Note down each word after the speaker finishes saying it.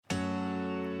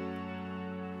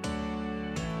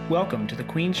Welcome to the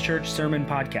Queens Church Sermon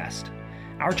Podcast.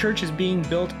 Our church is being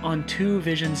built on two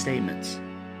vision statements.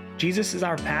 Jesus is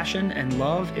our passion and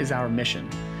love is our mission.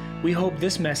 We hope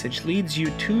this message leads you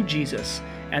to Jesus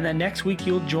and that next week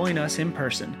you'll join us in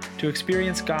person to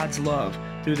experience God's love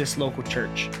through this local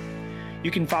church.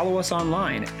 You can follow us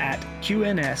online at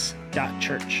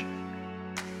qns.church.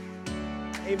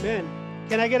 Amen.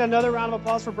 Can I get another round of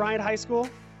applause for Bryant High School?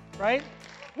 Right?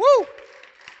 Woo!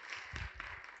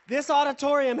 This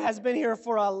auditorium has been here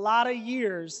for a lot of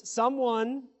years.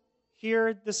 Someone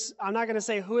here, I'm not going to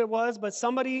say who it was, but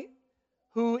somebody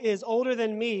who is older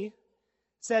than me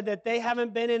said that they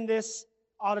haven't been in this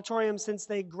auditorium since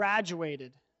they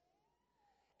graduated.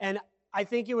 And I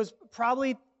think it was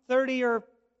probably 30 or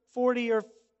 40 or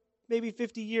maybe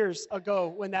 50 years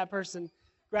ago when that person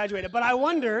graduated. But I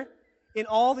wonder, in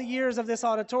all the years of this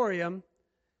auditorium,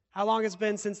 how long it's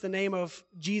been since the name of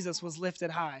Jesus was lifted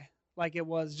high like it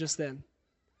was just then.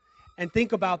 And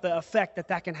think about the effect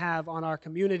that can have on our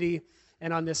community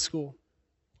and on this school.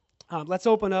 Let's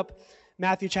open up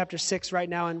Matthew chapter 6 right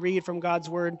now and read from God's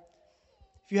Word.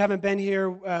 If you haven't been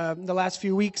here the last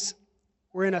few weeks,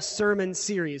 we're in a sermon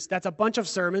series. That's a bunch of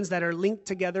sermons that are linked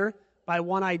together by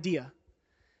one idea.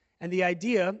 And the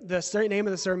idea, the name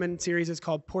of the sermon series is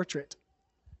called Portrait.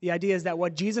 The idea is that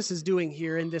what Jesus is doing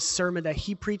here in this sermon that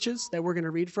he preaches, that we're going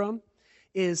to read from,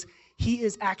 is he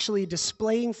is actually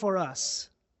displaying for us,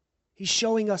 he's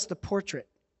showing us the portrait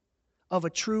of a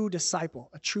true disciple,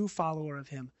 a true follower of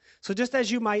him. So just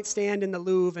as you might stand in the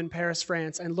Louvre in Paris,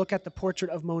 France, and look at the portrait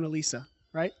of Mona Lisa,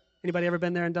 right? Anybody ever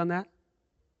been there and done that?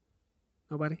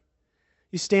 Nobody?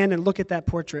 You stand and look at that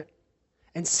portrait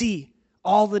and see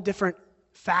all the different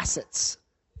facets,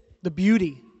 the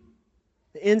beauty,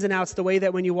 the ins and outs, the way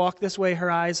that when you walk this way, her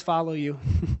eyes follow you.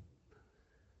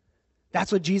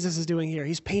 That's what Jesus is doing here.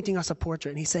 He's painting us a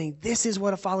portrait, and he's saying, this is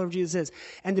what a follower of Jesus is.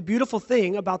 And the beautiful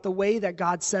thing about the way that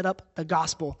God set up the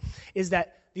gospel is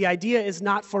that the idea is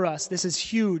not for us. This is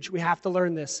huge. We have to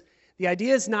learn this. The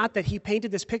idea is not that he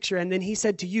painted this picture, and then he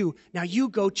said to you, now you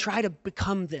go try to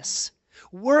become this.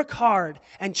 Work hard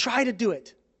and try to do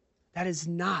it. That is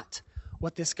not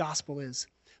what this gospel is.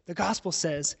 The gospel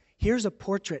says, here's a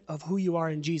portrait of who you are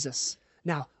in Jesus.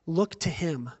 Now, look to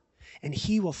him, and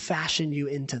he will fashion you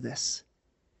into this.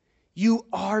 You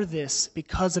are this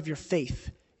because of your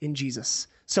faith in Jesus.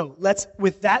 So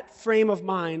with that frame of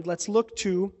mind, let's look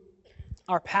to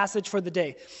our passage for the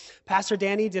day. Pastor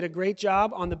Danny did a great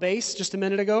job on the bass just a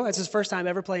minute ago. It's his first time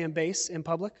ever playing bass in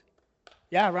public.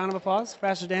 Yeah, a round of applause,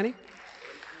 Pastor Danny.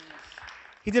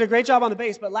 He did a great job on the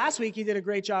bass, but last week he did a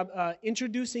great job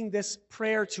introducing this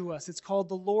prayer to us. It's called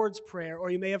the Lord's Prayer,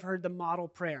 or you may have heard the model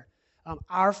prayer.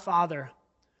 Our Father,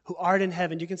 who art in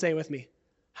heaven, you can say it with me.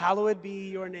 Hallowed be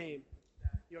your name.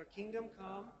 Your kingdom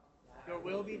come, your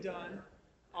will be done,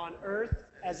 on earth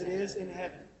as it is in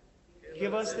heaven.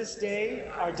 Give us this day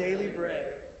our daily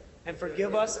bread, and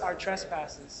forgive us our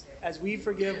trespasses, as we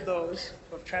forgive those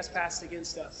who have trespassed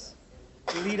against us.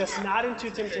 And lead us not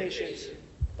into temptation,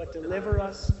 but deliver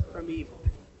us from evil.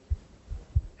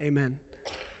 Amen.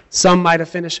 Some might have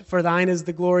finished, for thine is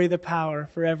the glory, the power,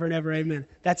 forever and ever, amen.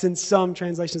 That's in some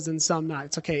translations and some not.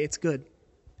 It's okay, it's good.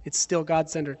 It's still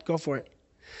God-centered. Go for it.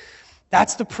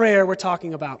 That's the prayer we're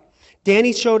talking about.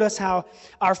 Danny showed us how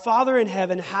our Father in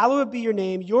heaven, hallowed be your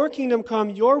name, your kingdom come,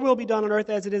 your will be done on earth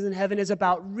as it is in heaven, is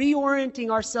about reorienting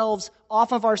ourselves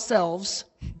off of ourselves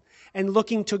and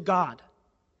looking to God.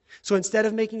 So instead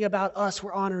of making it about us,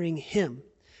 we're honoring him.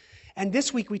 And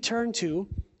this week we turn to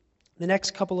the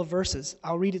next couple of verses.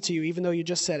 I'll read it to you, even though you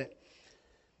just said it.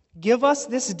 Give us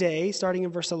this day, starting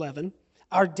in verse 11,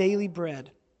 our daily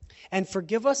bread, and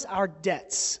forgive us our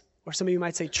debts, or some of you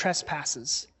might say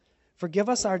trespasses. Forgive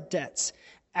us our debts,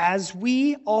 as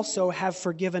we also have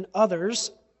forgiven our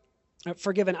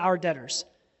debtors.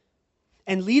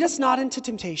 And lead us not into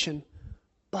temptation,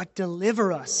 but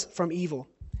deliver us from evil.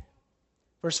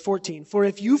 Verse 14, for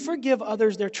if you forgive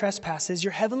others their trespasses,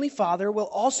 your heavenly Father will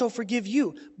also forgive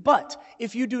you. But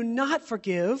if you do not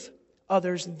forgive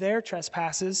others their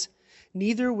trespasses,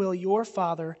 neither will your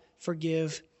Father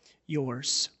forgive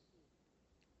yours.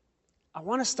 I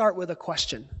want to start with a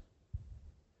question.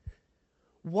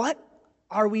 What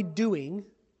are we doing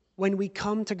when we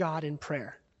come to God in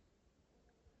prayer?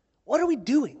 What are we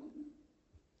doing?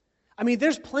 I mean,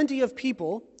 there's plenty of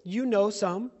people, you know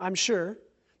some, I'm sure.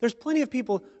 There's plenty of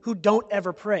people who don't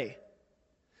ever pray.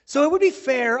 So it would be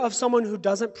fair of someone who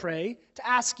doesn't pray to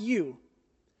ask you,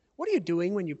 what are you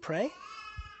doing when you pray?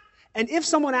 And if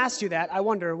someone asked you that, I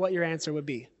wonder what your answer would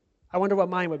be. I wonder what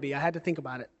mine would be. I had to think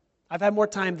about it. I've had more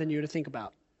time than you to think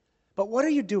about. But what are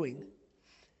you doing?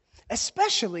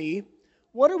 Especially,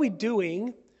 what are we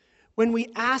doing when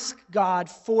we ask God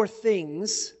for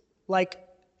things like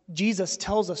Jesus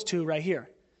tells us to right here.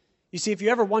 You see, if you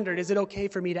ever wondered, is it okay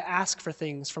for me to ask for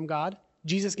things from God?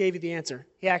 Jesus gave you the answer.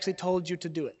 He actually told you to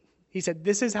do it. He said,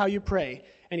 this is how you pray.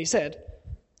 And he said,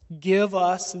 give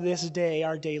us this day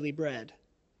our daily bread.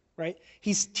 Right?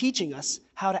 He's teaching us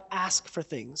how to ask for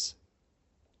things.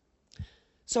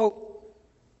 So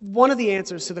one of the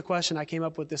answers to the question I came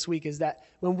up with this week is that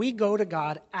when we go to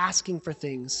God asking for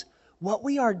things, what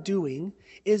we are doing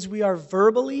is we are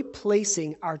verbally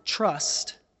placing our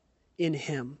trust in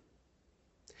Him.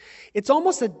 It's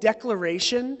almost a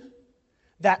declaration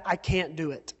that I can't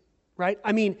do it, right?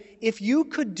 I mean, if you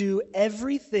could do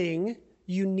everything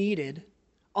you needed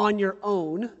on your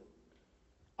own,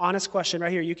 honest question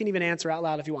right here, you can even answer out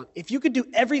loud if you want. If you could do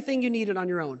everything you needed on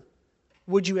your own,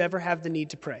 would you ever have the need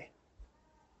to pray?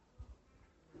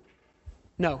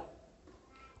 No.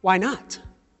 Why not?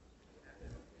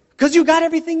 Because you got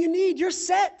everything you need. You're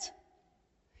set.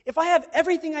 If I have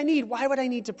everything I need, why would I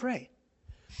need to pray?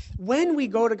 When we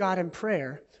go to God in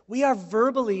prayer, we are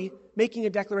verbally making a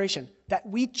declaration that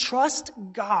we trust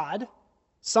God.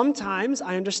 Sometimes,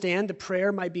 I understand, the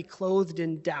prayer might be clothed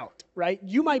in doubt, right?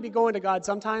 You might be going to God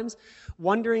sometimes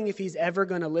wondering if He's ever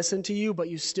going to listen to you, but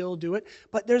you still do it.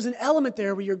 But there's an element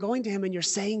there where you're going to Him and you're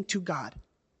saying to God,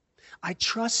 I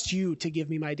trust you to give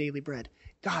me my daily bread.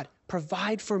 God,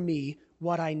 provide for me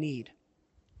what I need.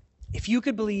 If you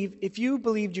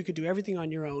believed you could do everything on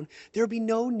your own, there would be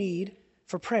no need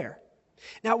for prayer.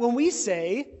 Now, when we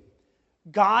say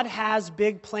God has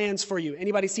big plans for you,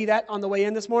 anybody see that on the way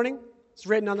in this morning? It's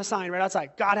written on the sign right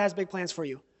outside. God has big plans for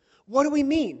you. What do we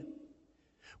mean?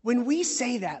 When we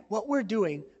say that, what we're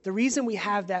doing, the reason we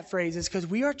have that phrase is because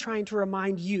we are trying to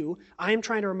remind you, I am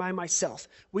trying to remind myself,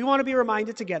 we want to be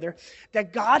reminded together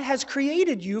that God has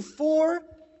created you for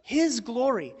His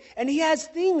glory. And He has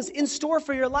things in store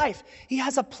for your life. He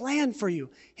has a plan for you,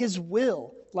 His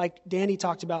will, like Danny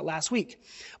talked about last week.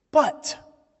 But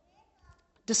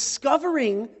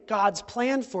discovering God's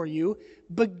plan for you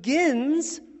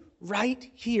begins right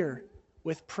here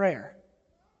with prayer.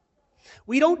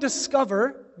 We don't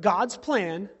discover God's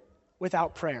plan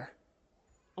without prayer.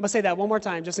 I'm going to say that one more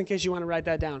time just in case you want to write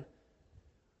that down.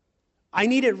 I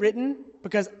need it written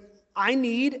because I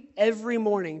need every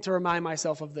morning to remind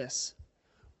myself of this.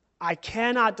 I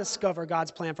cannot discover God's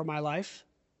plan for my life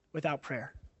without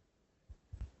prayer.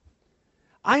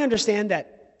 I understand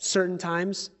that certain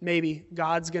times maybe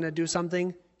God's going to do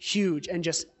something huge and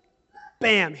just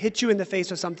bam, hit you in the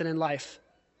face with something in life.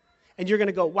 And you're going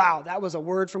to go, wow, that was a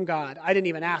word from God. I didn't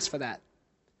even ask for that.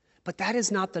 But that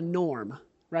is not the norm,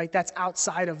 right? That's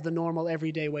outside of the normal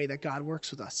everyday way that God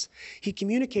works with us. He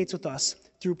communicates with us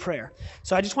through prayer.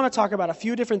 So I just want to talk about a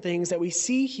few different things that we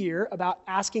see here about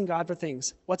asking God for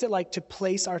things. What's it like to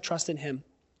place our trust in Him?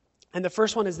 And the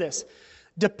first one is this.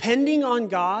 Depending on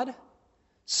God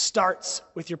starts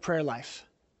with your prayer life.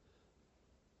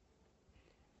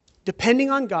 Depending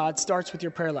on God starts with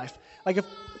your prayer life. Like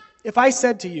if I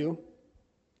said to you,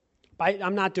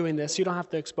 I'm not doing this, you don't have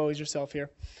to expose yourself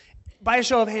here. By a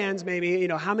show of hands, maybe,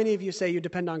 how many of you say you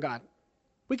depend on God?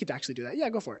 We could actually do that. Yeah,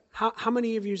 go for it. How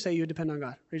many of you say you depend on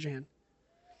God? Raise your hand.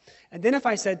 And then if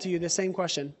I said to you the same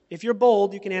question, if you're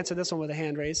bold, you can answer this one with a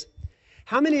hand raise.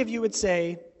 How many of you would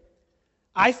say,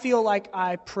 I feel like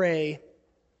I pray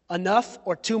enough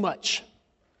or too much?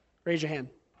 Raise your hand.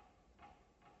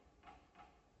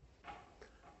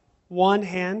 One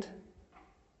hand.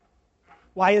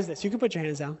 Why is this? You can put your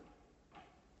hands down.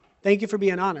 Thank you for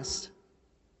being honest.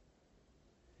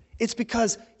 It's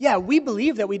because, we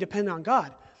believe that we depend on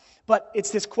God. But it's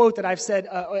this quote that I've said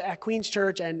at Queen's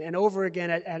Church and over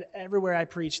again at everywhere I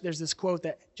preach. There's this quote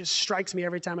that just strikes me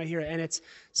every time I hear it. And it's,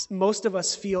 most of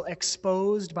us feel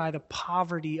exposed by the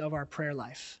poverty of our prayer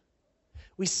life.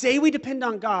 We say we depend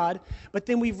on God, but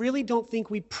then we really don't think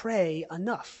we pray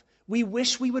enough. We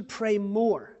wish we would pray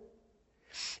more.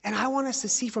 And I want us to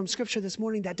see from Scripture this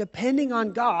morning that depending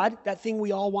on God, that thing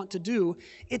we all want to do,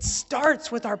 it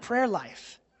starts with our prayer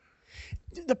life.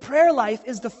 The prayer life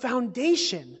is the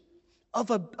foundation of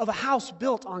a house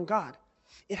built on God.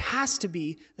 It has to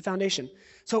be the foundation.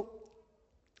 So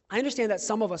I understand that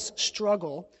some of us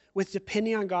struggle with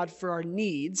depending on God for our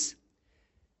needs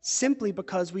simply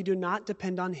because we do not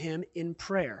depend on Him in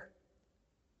prayer.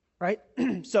 Right?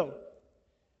 So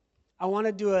I want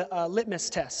to do a litmus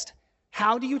test.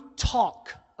 How do you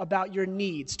talk about your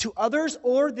needs to others,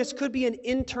 or this could be an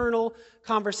internal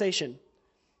conversation?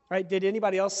 Right? Did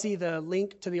anybody else see the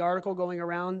link to the article going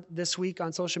around this week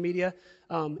on social media?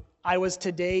 I was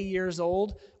today years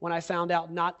old when I found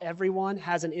out not everyone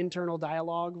has an internal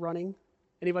dialogue running.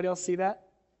 Anybody else see that?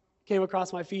 Came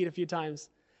across my feed a few times.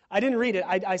 I didn't read it.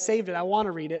 I saved it. I want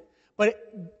to read it.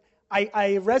 But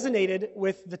I resonated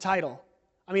with the title.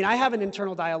 I mean, I have an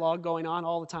internal dialogue going on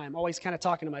all the time, always kind of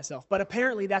talking to myself. But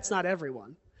apparently that's not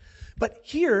everyone. But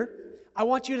here, I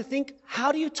want you to think,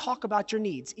 how do you talk about your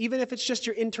needs, even if it's just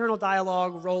your internal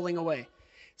dialogue rolling away?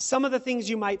 Some of the things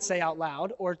you might say out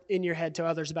loud or in your head to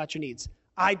others about your needs.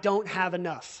 I don't have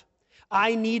enough.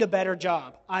 I need a better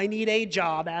job. I need a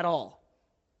job at all.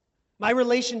 My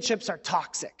relationships are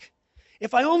toxic.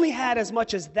 If I only had as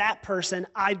much as that person,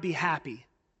 I'd be happy.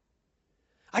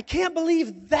 I can't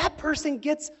believe that person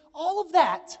gets all of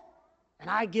that and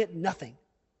I get nothing.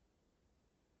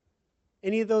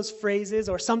 Any of those phrases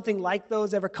or something like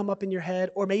those ever come up in your head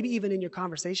or maybe even in your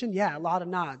conversation? Yeah, a lot of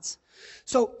nods.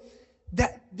 So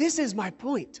this is my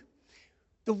point.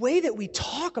 The way that we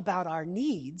talk about our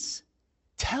needs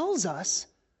tells us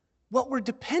what we're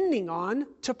depending on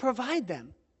to provide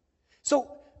them.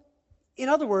 So, in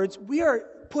other words, we are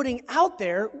putting out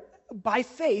there by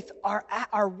faith,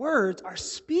 our words are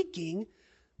speaking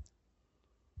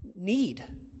need,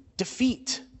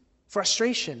 defeat,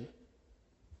 frustration,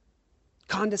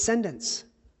 condescendence,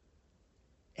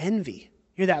 envy.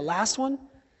 Hear that last one?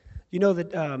 You know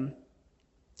the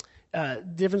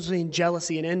difference between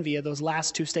jealousy and envy are those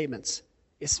last two statements.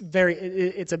 It's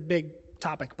a big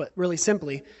topic, but really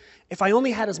simply, if I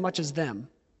only had as much as them,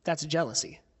 that's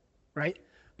jealousy, right?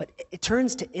 But it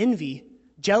turns to envy.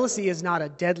 Jealousy is not a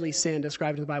deadly sin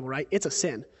described in the Bible, right? It's a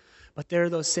sin. But there are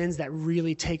those sins that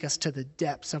really take us to the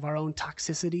depths of our own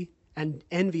toxicity, and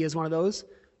envy is one of those.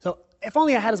 So if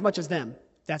only I had as much as them,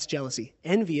 that's jealousy.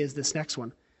 Envy is this next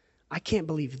one. I can't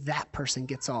believe that person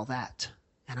gets all that,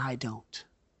 and I don't.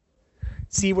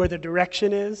 See where the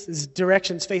direction is? This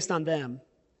direction's faced on them.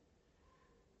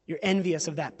 You're envious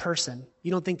of that person.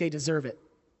 You don't think they deserve it.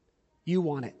 You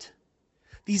want it.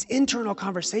 These internal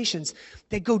conversations,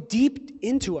 they go deep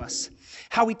into us.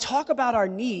 How we talk about our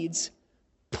needs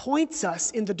points us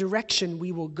in the direction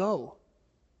we will go.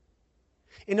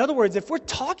 In other words, if we're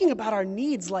talking about our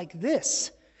needs like this,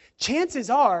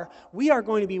 chances are we are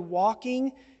going to be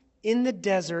walking in the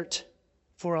desert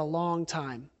for a long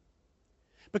time.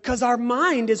 Because our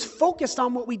mind is focused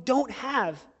on what we don't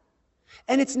have.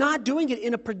 And it's not doing it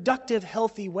in a productive,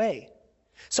 healthy way.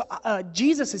 So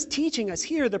Jesus is teaching us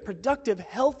here the productive,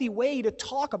 healthy way to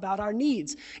talk about our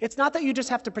needs. It's not that you just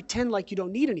have to pretend like you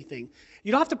don't need anything.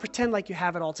 You don't have to pretend like you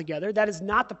have it all together. That is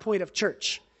not the point of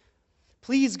church.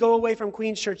 Please go away from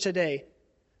Queen's Church today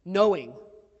knowing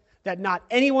that not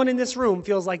anyone in this room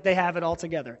feels like they have it all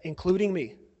together, including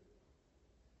me.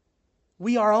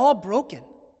 We are all broken.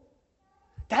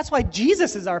 That's why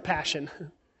Jesus is our passion.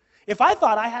 If I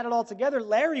thought I had it all together,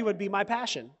 Larry would be my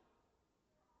passion.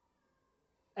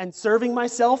 And serving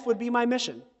myself would be my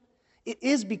mission. It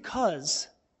is because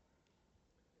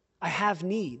I have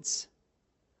needs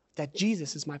that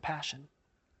Jesus is my passion.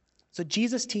 So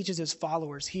Jesus teaches his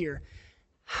followers here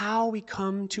how we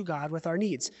come to God with our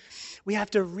needs. We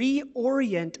have to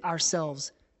reorient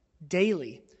ourselves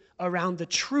daily around the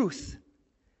truth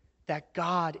that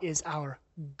God is our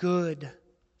good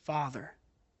Father.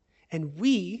 And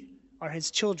we are his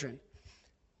children.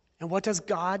 And what does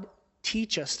God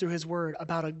teach us through his word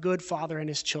about a good father and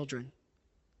his children?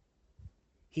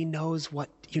 He knows what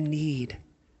you need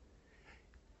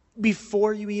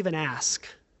before you even ask.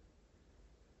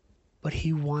 But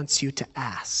he wants you to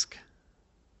ask.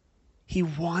 He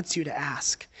wants you to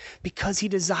ask because he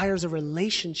desires a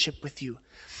relationship with you.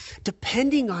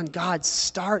 Depending on God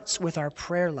starts with our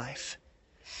prayer life.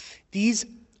 These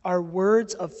are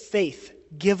words of faith.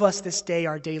 Give us this day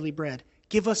our daily bread.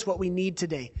 Give us what we need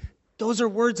today. Those are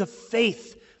words of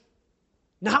faith,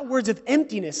 not words of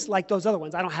emptiness like those other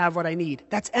ones. I don't have what I need.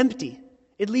 That's empty.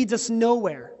 It leads us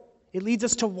nowhere. It leads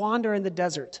us to wander in the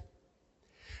desert.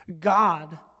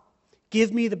 God,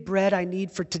 give me the bread I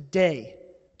need for today.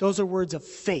 Those are words of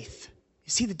faith. You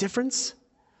see the difference?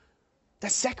 The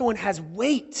second one has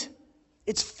weight.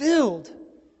 It's filled.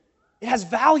 It has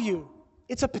value.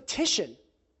 It's a petition.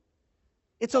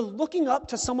 It's a looking up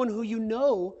to someone who you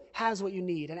know has what you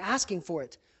need and asking for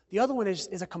it. The other one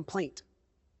is a complaint.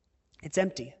 It's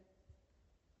empty.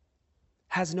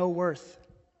 Has no worth.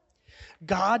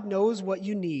 God knows what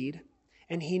you need,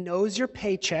 and he knows your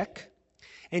paycheck,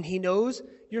 and he knows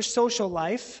your social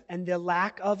life and the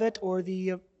lack of it or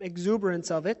the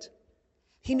exuberance of it.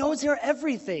 He knows your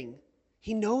everything.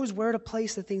 He knows where to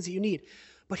place the things that you need.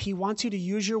 But he wants you to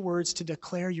use your words to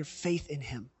declare your faith in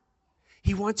him.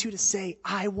 He wants you to say,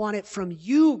 I want it from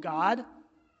you, God.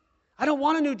 I don't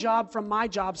want a new job from my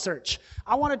job search.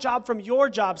 I want a job from your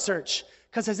job search.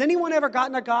 Because has anyone ever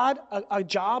gotten a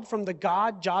job from the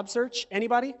God job search?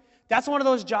 Anybody? That's one of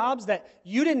those jobs that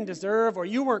you didn't deserve or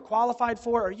you weren't qualified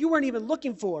for or you weren't even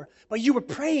looking for, but you were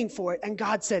praying for it, and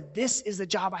God said, this is the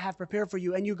job I have prepared for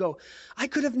you. And you go, I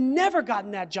could have never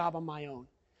gotten that job on my own.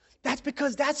 That's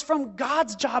because that's from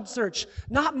God's job search,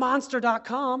 not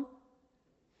Monster.com.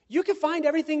 You can find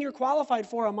everything you're qualified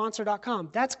for on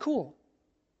Monster.com. That's cool.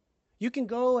 You can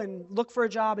go and look for a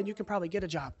job and you can probably get a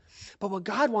job. But what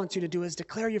God wants you to do is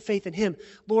declare your faith in Him.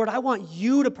 Lord, I want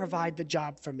you to provide the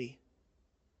job for me.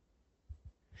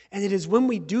 And it is when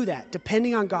we do that,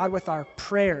 depending on God with our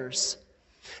prayers,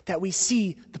 that we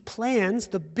see the plans,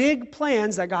 the big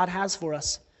plans that God has for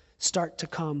us, start to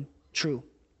come true.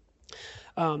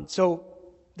 So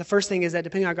the first thing is that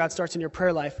depending on God starts in your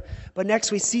prayer life. But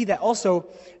next we see that also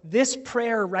this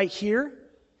prayer right here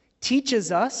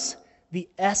teaches us the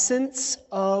essence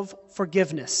of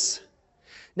forgiveness.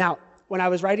 Now, when I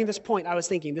was writing this point, I was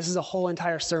thinking this is a whole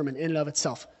entire sermon in and of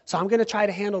itself. So I'm going to try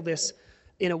to handle this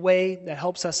in a way that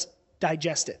helps us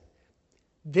digest it.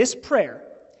 This prayer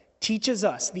teaches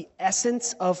us the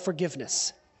essence of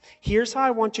forgiveness. Here's how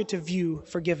I want you to view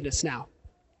forgiveness now.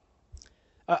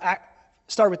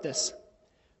 Start with this.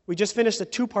 We just finished a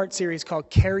 2-part series called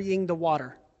Carrying the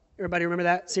Water. Everybody remember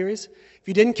that series? If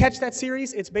you didn't catch that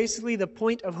series, it's basically the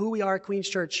point of who we are at Queens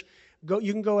Church.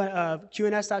 You can go at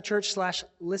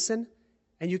qns.church/listen,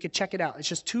 and you can check it out. It's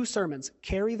just 2 sermons,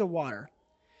 Carry the Water.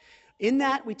 In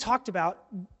that, we talked about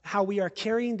how we are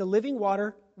carrying the living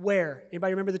water where?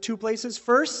 Anybody remember the 2 places?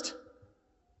 First,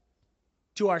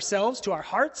 to ourselves, to our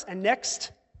hearts, and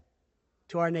next,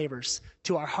 to our neighbors.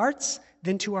 To our hearts,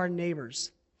 then to our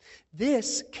neighbors.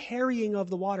 This carrying of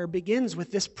the water begins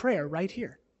with this prayer right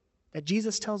here that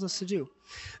Jesus tells us to do.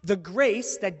 The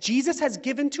grace that Jesus has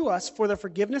given to us for the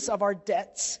forgiveness of our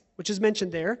debts, which is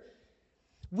mentioned there,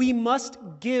 we must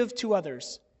give to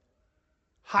others.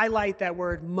 Highlight that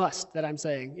word must that I'm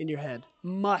saying in your head.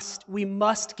 Must. We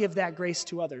must give that grace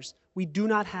to others. We do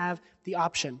not have the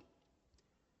option.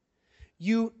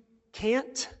 You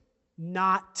can't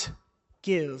not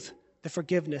give the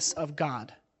forgiveness of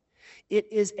God. It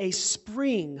is a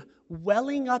spring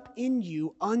welling up in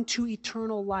you unto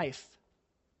eternal life.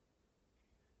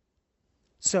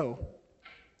 So,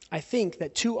 I think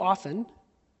that too often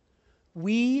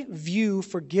we view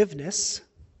forgiveness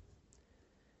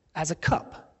as a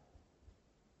cup.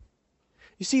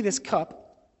 You see, this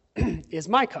cup is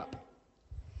my cup.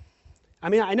 I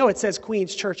mean, I know it says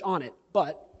Queens Church on it,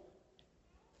 but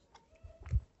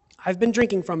I've been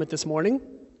drinking from it this morning,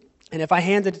 and if I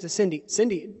handed it to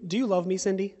Cindy, do you love me,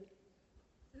 Cindy?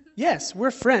 Yes,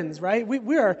 we're friends, right?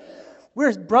 We're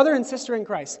brother and sister in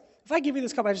Christ. If I give you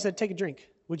this cup, I just said, take a drink.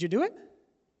 Would you do it?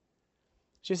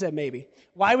 She said, maybe.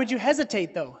 Why would you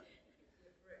hesitate, though?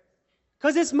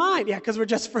 Because it's mine. Yeah, because we're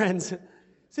just friends.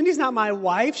 Cindy's not my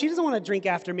wife. She doesn't want to drink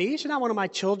after me. She's not one of my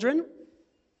children.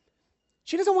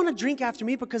 She doesn't want to drink after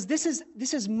me because this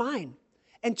is mine.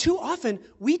 And too often,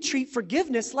 we treat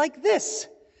forgiveness like this.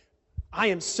 I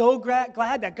am so glad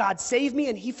that God saved me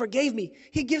and He forgave me.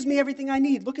 He gives me everything I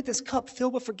need. Look at this cup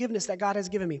filled with forgiveness that God has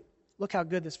given me. Look how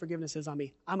good this forgiveness is on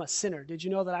me. I'm a sinner. Did you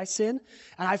know that I sin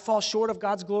and I fall short of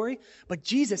God's glory? But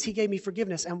Jesus, He gave me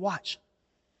forgiveness. And watch.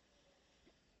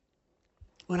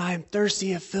 When I am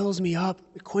thirsty, it fills me up.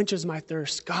 It quenches my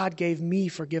thirst. God gave me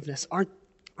forgiveness.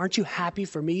 Aren't you happy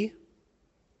for me?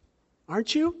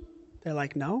 Aren't you? They're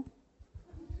like, no.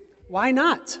 Why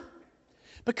not?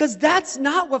 Because that's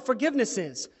not what forgiveness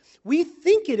is. We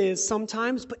think it is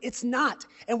sometimes, but it's not.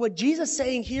 And what Jesus is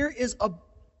saying here is a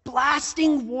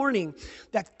blasting warning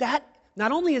that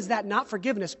not only is that not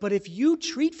forgiveness, but if you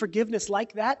treat forgiveness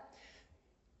like that,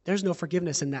 there's no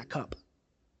forgiveness in that cup.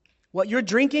 What you're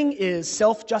drinking is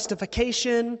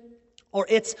self-justification, or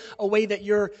it's a way that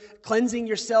you're cleansing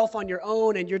yourself on your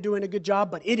own and you're doing a good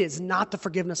job, but it is not the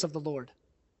forgiveness of the Lord.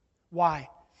 Why?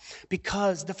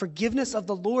 Because the forgiveness of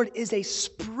the Lord is a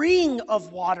spring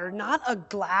of water, not a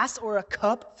glass or a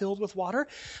cup filled with water.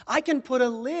 I can put a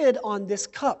lid on this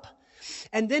cup,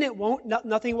 and then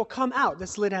nothing will come out.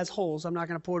 This lid has holes. I'm not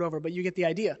going to pour it over, but you get the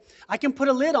idea. I can put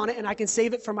a lid on it, and I can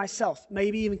save it for myself.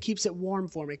 Maybe even keeps it warm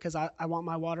for me because I want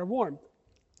my water warm.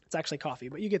 It's actually coffee,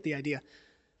 but you get the idea.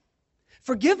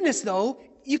 Forgiveness, though,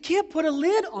 you can't put a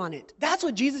lid on it. That's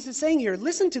what Jesus is saying here.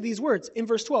 Listen to these words in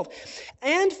verse 12.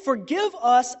 And forgive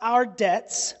us our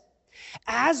debts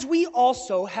as we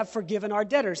also have forgiven our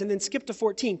debtors. And then skip to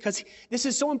 14 because this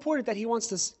is so important that he wants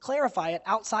to clarify it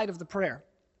outside of the prayer.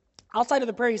 Outside of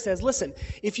the prayer, he says, listen,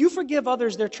 if you forgive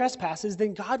others their trespasses,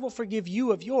 then God will forgive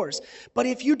you of yours. But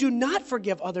if you do not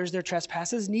forgive others their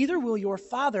trespasses, neither will your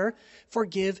Father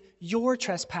forgive your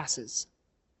trespasses.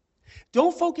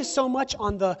 Don't focus so much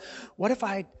on the, what if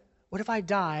I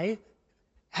die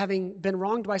having been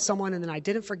wronged by someone and then I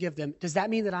didn't forgive them, does that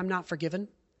mean that I'm not forgiven?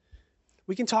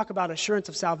 We can talk about assurance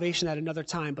of salvation at another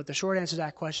time, but the short answer to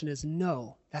that question is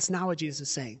no. That's not what Jesus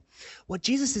is saying. What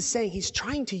Jesus is saying, he's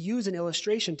trying to use an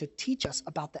illustration to teach us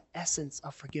about the essence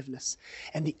of forgiveness.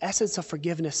 And the essence of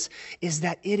forgiveness is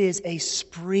that it is a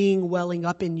spring welling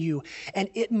up in you, and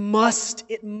it must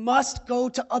go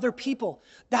to other people.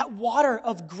 That water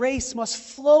of grace must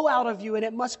flow out of you, and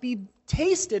it must be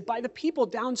tasted by the people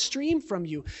downstream from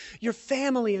you, your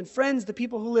family and friends, the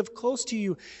people who live close to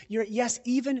you,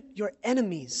 even your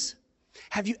enemies.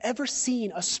 Have you ever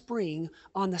seen a spring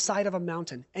on the side of a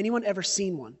mountain? Anyone ever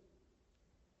seen one?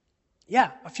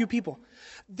 Yeah, a few people.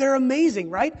 They're amazing,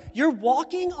 right? You're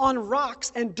walking on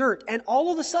rocks and dirt, and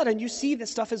all of a sudden you see that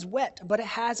stuff is wet, but it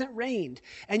hasn't rained,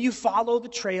 and you follow the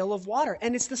trail of water,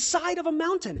 and it's the side of a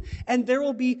mountain, and there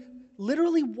will be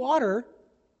literally water.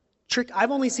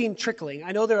 I've only seen trickling.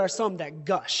 I know there are some that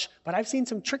gush, but I've seen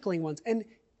some trickling ones. And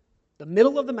the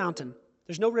middle of the mountain,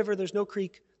 there's no river, there's no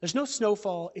creek, there's no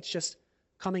snowfall, it's just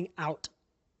coming out.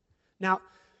 Now,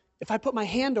 if I put my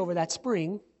hand over that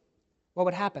spring, what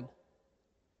would happen?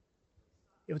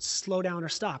 It would slow down or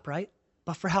stop, right?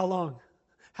 But for how long?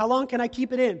 How long can I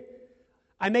keep it in?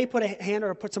 I may put a hand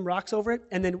or put some rocks over it,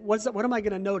 and then what am I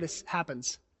going to notice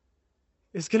happens?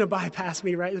 It's going to bypass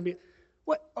me, right?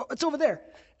 What? Oh, it's over there.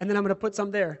 And then I'm going to put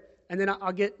some there. And then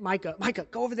I'll get Micah. Micah,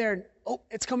 go over there. And,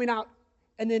 it's coming out.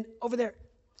 And then over there.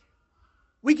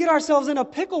 We get ourselves in a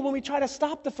pickle when we try to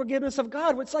stop the forgiveness of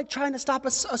God. It's like trying to stop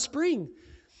a spring.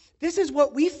 This is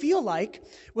what we feel like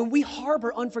when we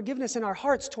harbor unforgiveness in our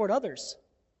hearts toward others.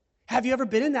 Have you ever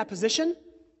been in that position?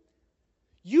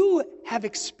 You have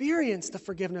experienced the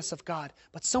forgiveness of God,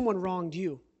 but someone wronged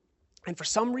you. And for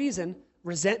some reason,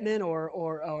 resentment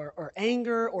or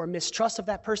anger or mistrust of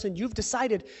that person, you've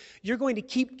decided you're going to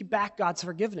keep back God's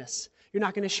forgiveness. You're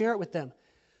not going to share it with them.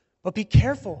 But be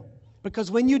careful,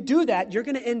 because when you do that, you're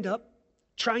going to end up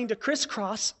trying to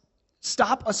crisscross,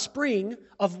 stop a spring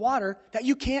of water that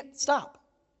you can't stop.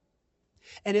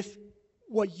 And if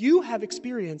what you have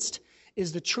experienced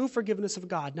is the true forgiveness of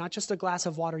God, not just a glass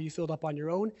of water you filled up on your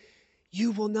own,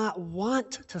 you will not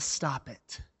want to stop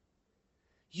it.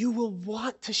 You will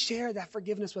want to share that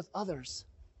forgiveness with others,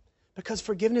 because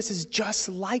forgiveness is just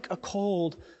like a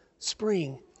cold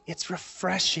spring. It's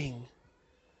refreshing.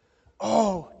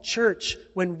 Oh, church,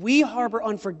 when we harbor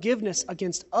unforgiveness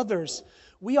against others,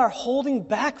 we are holding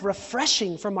back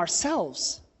refreshing from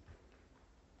ourselves.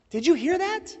 Did you hear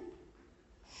that?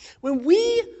 When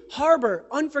we harbor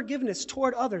unforgiveness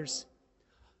toward others,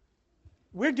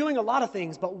 we're doing a lot of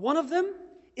things, but one of them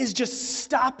is just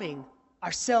stopping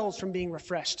ourselves from being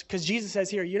refreshed. Because Jesus says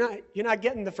here, you're not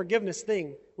getting the forgiveness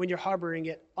thing when you're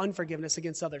harboring unforgiveness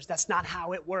against others. That's not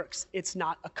how it works. It's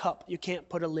not a cup. You can't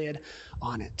put a lid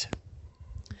on it.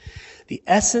 The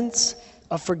essence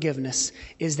of forgiveness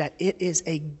is that it is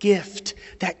a gift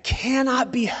that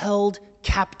cannot be held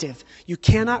captive. You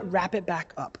cannot wrap it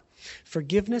back up.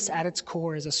 Forgiveness at its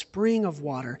core is a spring of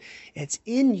water. It's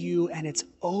in you and it's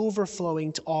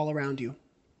overflowing to all around you.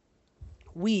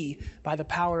 We, by the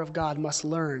power of God, must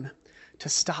learn to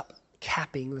stop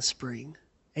capping the spring.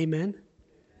 Amen?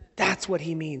 That's what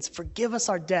he means. Forgive us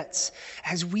our debts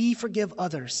as we forgive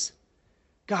others.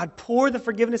 God, pour the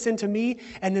forgiveness into me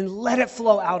and then let it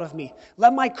flow out of me.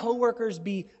 Let my coworkers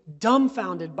be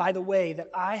dumbfounded by the way that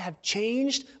I have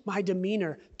changed my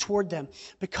demeanor toward them,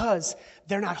 because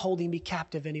they're not holding me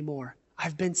captive anymore.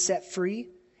 I've been set free,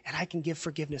 and I can give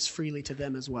forgiveness freely to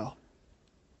them as well.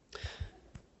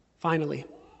 Finally,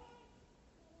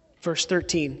 verse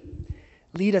 13,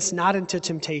 lead us not into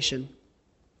temptation,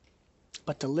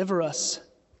 but deliver us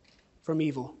from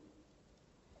evil.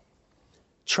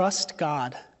 Trust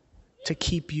God to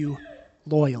keep you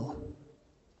loyal.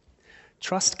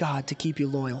 Trust God to keep you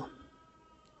loyal.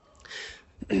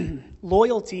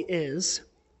 Loyalty is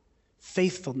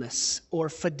faithfulness or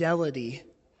fidelity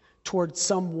toward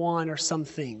someone or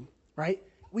something, right?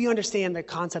 We understand the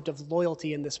concept of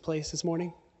loyalty in this place this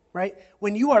morning, right?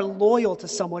 When you are loyal to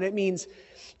someone, it means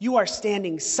you are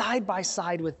standing side by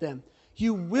side with them.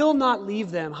 You will not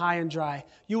leave them high and dry.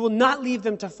 You will not leave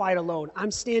them to fight alone. I'm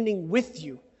standing with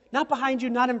you. Not behind you,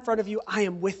 not in front of you. I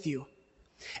am with you.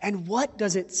 And what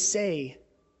does it say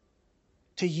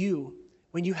to you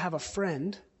when you have a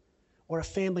friend or a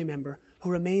family member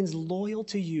who remains loyal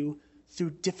to you through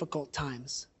difficult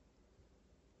times?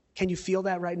 Can you feel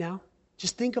that right now?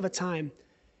 Just think of a time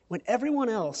when everyone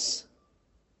else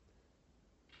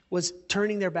was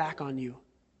turning their back on you.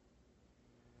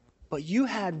 But you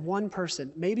had one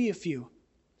person, maybe a few,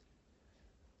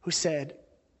 who said,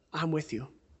 I'm with you.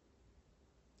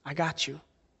 I got you.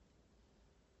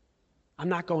 I'm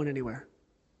not going anywhere.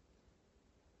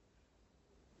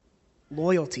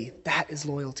 Loyalty, that is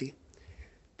loyalty.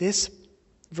 This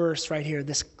verse right here,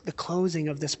 the closing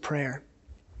of this prayer,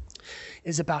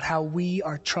 is about how we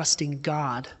are trusting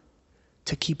God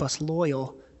to keep us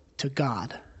loyal to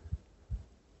God.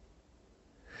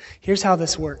 Here's how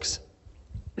this works.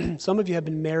 Some of you have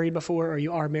been married before, or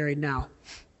you are married now.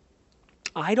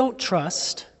 I don't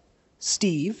trust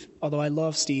Steve, although I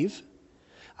love Steve.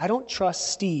 I don't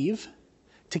trust Steve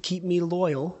to keep me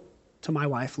loyal to my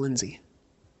wife, Lindsay.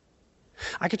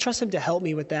 I could trust him to help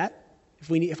me with that.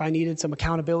 If I needed some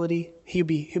accountability, he'd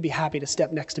be happy to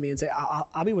step next to me and say,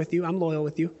 I'll be with you. I'm loyal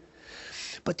with you.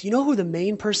 But do you know who the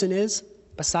main person is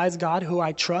besides God who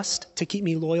I trust to keep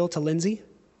me loyal to Lindsay?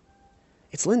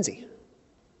 It's Lindsay.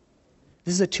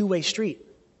 This is a two-way street.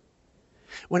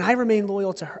 When I remain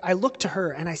loyal to her, I look to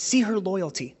her and I see her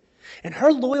loyalty. And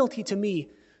her loyalty to me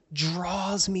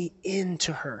draws me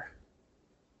into her.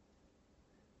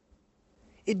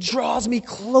 It draws me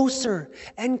closer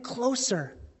and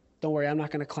closer. Don't worry, I'm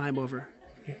not going to climb over.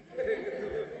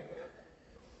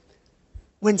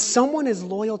 When someone is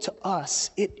loyal to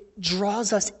us, it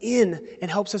draws us in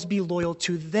and helps us be loyal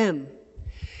to them.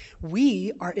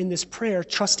 We are in this prayer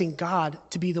trusting God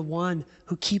to be the one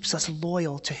who keeps us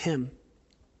loyal to him.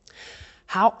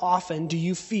 How often do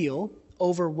you feel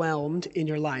overwhelmed in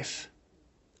your life?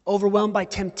 Overwhelmed by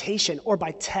temptation or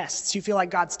by tests? You feel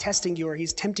like God's testing you or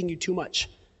he's tempting you too much.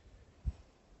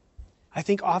 I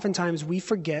think oftentimes we're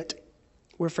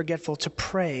forgetful to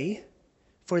pray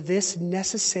for this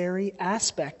necessary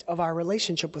aspect of our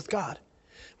relationship with God.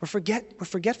 We're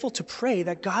forgetful to pray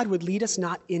that God would lead us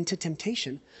not into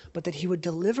temptation, but that he would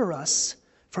deliver us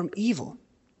from evil.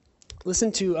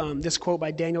 Listen to this quote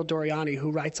by Daniel Doriani,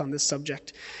 who writes on this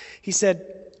subject. He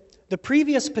said, the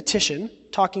previous petition,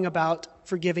 talking about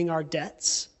forgiving our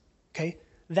debts, okay,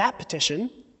 that petition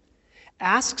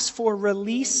asks for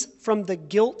release from the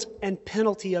guilt and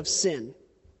penalty of sin.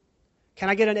 Can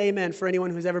I get an amen for anyone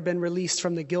who's ever been released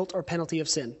from the guilt or penalty of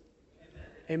sin?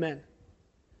 Amen.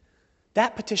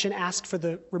 That petition asked for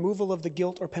the removal of the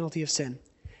guilt or penalty of sin.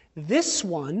 This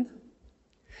one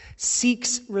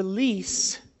seeks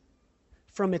release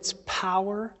from its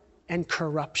power and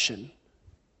corruption.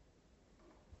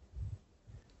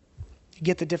 You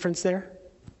get the difference there?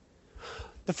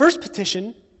 The first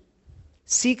petition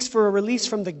seeks for a release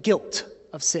from the guilt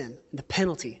of sin, the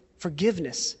penalty,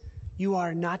 forgiveness. You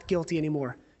are not guilty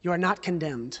anymore. You are not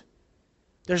condemned.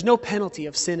 There's no penalty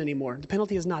of sin anymore. The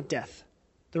penalty is not death.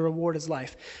 The reward is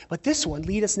life. But this one,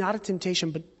 lead us not into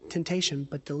temptation,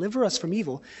 but deliver us from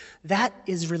evil. That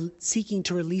is seeking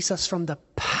to release us from the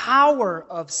power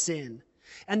of sin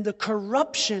and the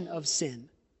corruption of sin.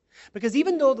 Because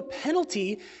even though the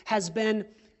penalty has been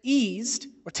eased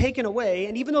or taken away,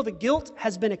 and even though the guilt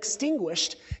has been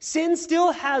extinguished, sin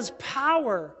still has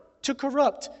power to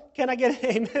corrupt. Can I get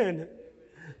an amen?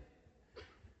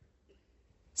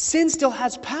 Sin still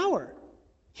has power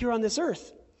here on this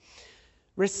earth.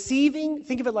 Receiving,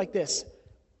 think of it like this.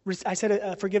 I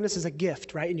said forgiveness is a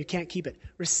gift, right? And you can't keep it.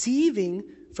 Receiving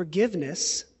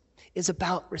forgiveness is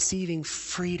about receiving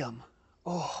freedom.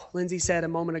 Oh, Lindsay said a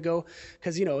moment ago,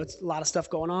 because, it's a lot of stuff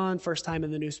going on, first time in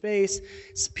the new space.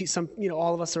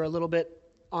 All of us are a little bit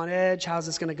on edge. How's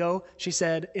this going to go? She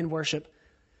said in worship,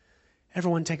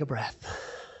 everyone take a breath.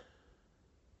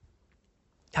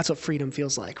 That's what freedom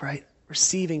feels like, right?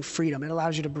 Receiving freedom. It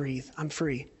allows you to breathe. I'm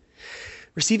free.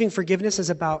 Receiving forgiveness is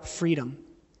about freedom.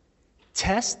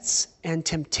 Tests and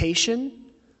temptation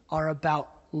are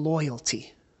about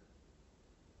loyalty.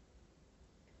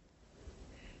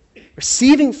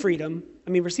 Receiving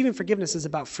forgiveness is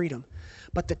about freedom.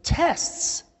 But the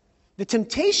tests, the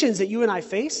temptations that you and I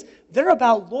face, they're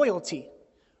about loyalty.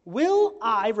 Will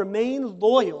I remain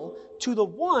loyal to the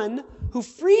one who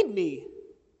freed me?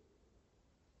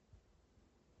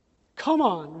 Come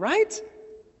on, right?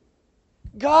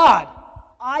 God,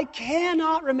 I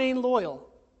cannot remain loyal.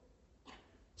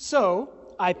 So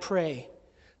I pray,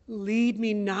 lead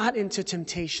me not into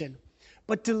temptation,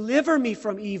 but deliver me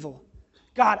from evil.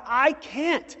 God, I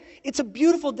can't. It's a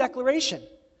beautiful declaration.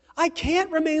 I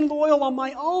can't remain loyal on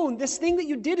my own. This thing that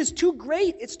you did is too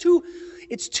great. It's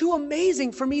too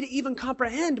amazing for me to even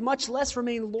comprehend, much less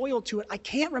remain loyal to it. I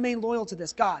can't remain loyal to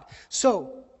this, God.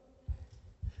 So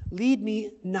lead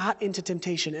me not into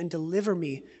temptation and deliver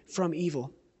me from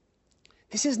evil.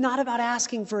 This is not about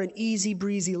asking for an easy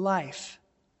breezy life.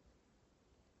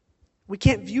 We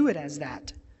can't view it as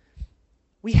that.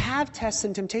 We have tests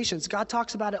and temptations. God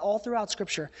talks about it all throughout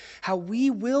Scripture, how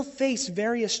we will face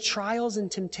various trials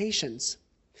and temptations.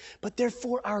 But they're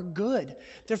for our good.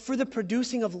 They're for the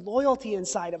producing of loyalty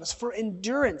inside of us, for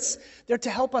endurance. They're to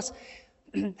help us.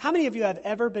 How many of you have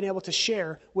ever been able to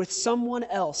share with someone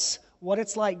else what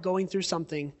it's like going through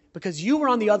something because you were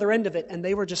on the other end of it and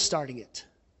they were just starting it?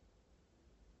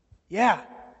 Yeah.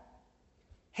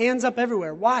 Hands up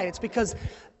everywhere. Why? It's because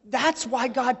that's why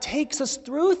God takes us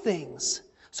through things.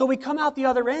 So we come out the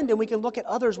other end and we can look at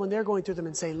others when they're going through them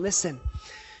and say, listen,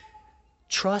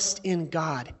 trust in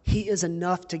God. He is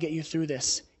enough to get you through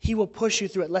this. He will push you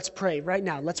through it. Let's pray right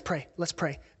now. Let's pray. Let's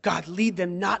pray. God, lead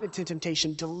them not into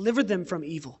temptation. Deliver them from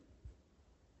evil.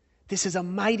 This is a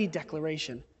mighty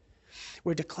declaration.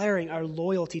 We're declaring our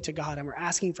loyalty to God, and we're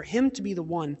asking for Him to be the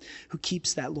one who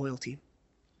keeps that loyalty.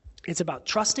 It's about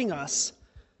trusting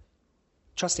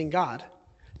God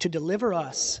to deliver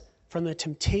us from the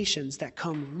temptations that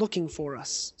come looking for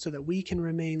us so that we can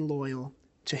remain loyal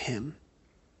to Him.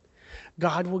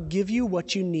 God will give you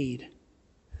what you need.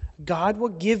 God will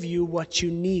give you what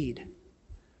you need.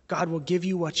 God will give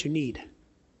you what you need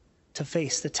to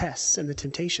face the tests and the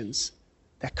temptations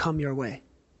that come your way.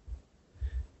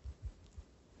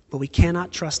 But we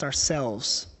cannot trust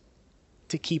ourselves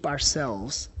to keep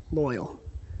ourselves loyal.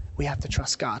 We have to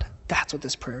trust God. That's what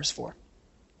this prayer is for.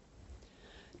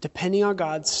 Depending on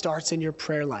God starts in your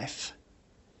prayer life.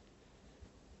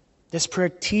 This prayer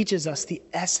teaches us the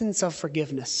essence of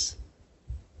forgiveness.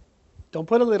 Don't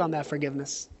put a lid on that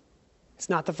forgiveness. It's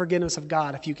not the forgiveness of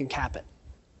God if you can cap it.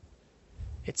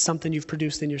 It's something you've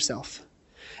produced in yourself.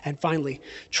 And finally,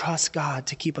 trust God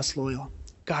to keep us loyal.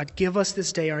 God, give us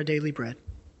this day our daily bread.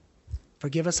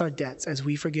 Forgive us our debts as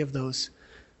we forgive those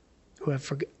who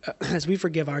have as we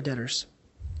forgive our debtors.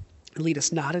 And lead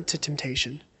us not into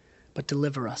temptation, but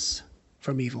deliver us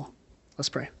from evil. Let's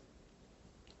pray.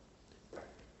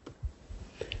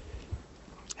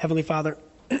 Heavenly Father,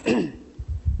 it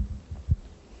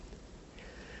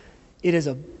is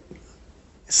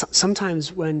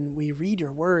sometimes when we read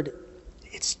your word,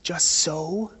 it's just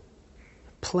so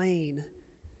plain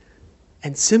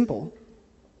and simple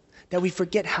that we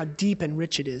forget how deep and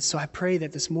rich it is. So I pray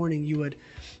that this morning you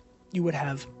would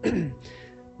have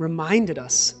reminded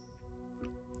us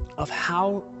of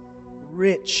how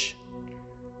rich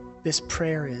this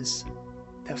prayer is.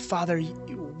 That, Father,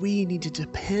 we need to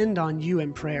depend on you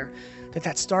in prayer.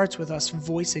 That starts with us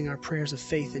voicing our prayers of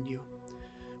faith in you.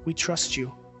 We trust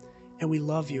you and we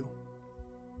love you.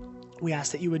 We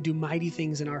ask that you would do mighty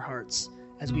things in our hearts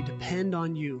as we depend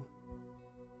on you.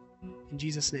 In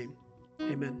Jesus' name,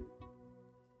 amen.